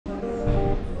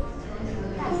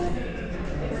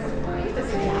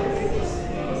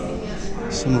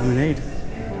some lemonade.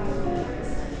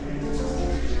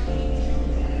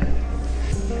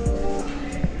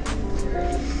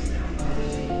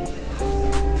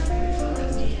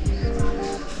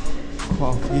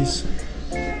 Coffees.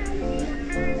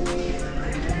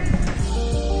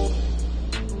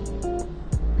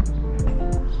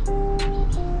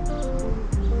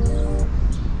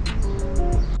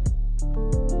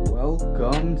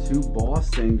 Welcome to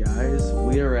Boston, guys.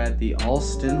 We are at the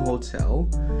Allston Hotel.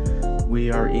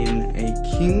 We are in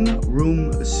a king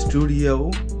room studio,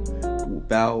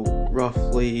 about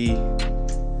roughly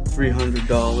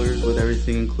 $300 with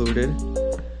everything included.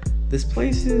 This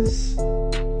place is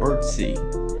artsy,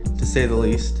 to say the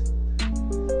least.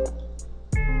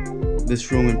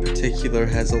 This room in particular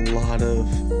has a lot of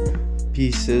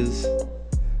pieces.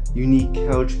 Unique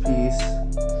couch piece,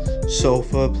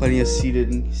 sofa, plenty of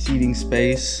seating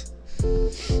space.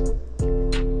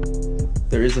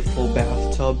 There is a full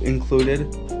bathtub included.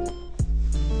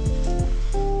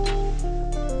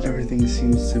 Everything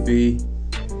seems to be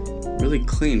really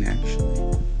clean, actually.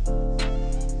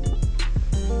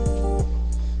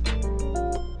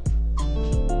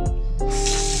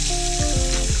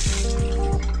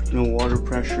 No water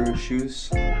pressure issues.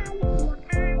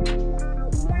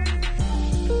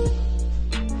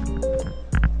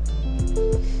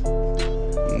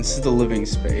 This is the living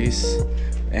space,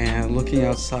 and looking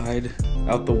outside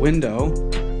out the window,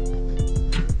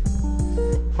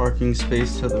 parking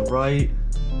space to the right,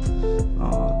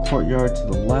 courtyard to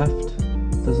the left.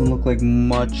 Doesn't look like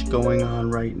much going on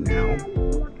right now,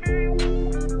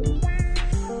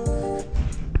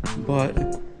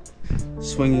 but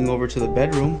swinging over to the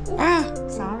bedroom,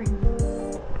 sorry,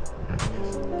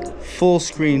 full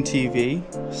screen TV,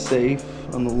 safe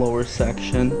on the lower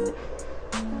section.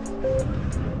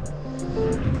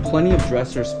 Plenty of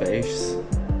dresser space.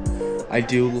 I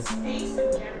do, space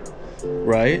in general.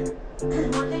 right?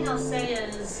 One thing I'll say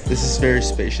is This is very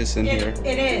spacious in here.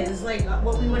 it is like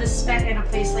what we would have spent in a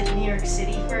place like New York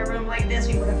City for a room like this.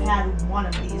 We would have had one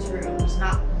of these rooms,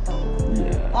 not both.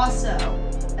 Yeah. Also,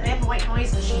 they have a white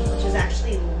noise machine, which is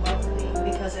actually lovely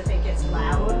because if it gets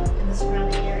loud in the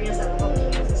surrounding areas, that will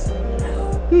help keep the sleeping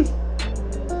out.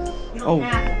 You don't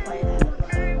have to play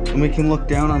that. And we can look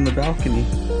down on the balcony.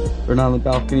 Or not on the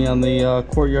balcony, on the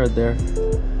courtyard there.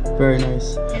 Very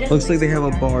nice. Looks like they have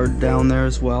a bar down there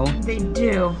as well. They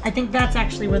do. I think that's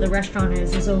actually where the restaurant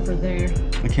is over there.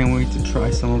 I can't wait to try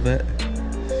some of it.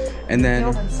 And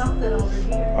then Something over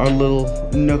here. our little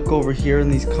nook over here in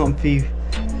these comfy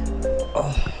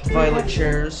violet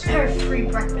chairs. Our free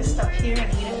breakfast up here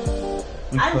and eat it.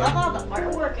 I Okay. love all the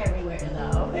artwork everywhere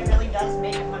though. It really does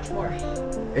make it much more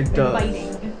It does.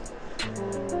 inviting.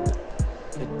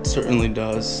 It certainly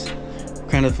does. What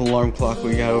kind of alarm clock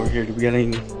we got over here? Do we get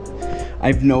any?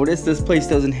 I've noticed this place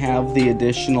doesn't have the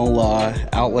additional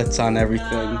outlets on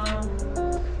everything.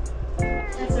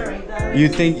 That's alright though. You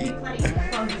think- There's plenty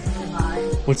of plugs nearby.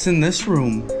 What's in this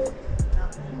room?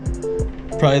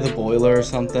 Probably the boiler or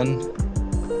something.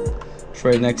 It's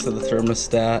right next to the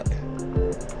thermostat.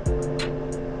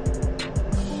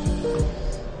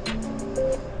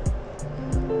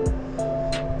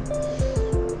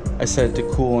 I set it to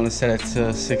cool and I set it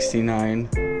to 69.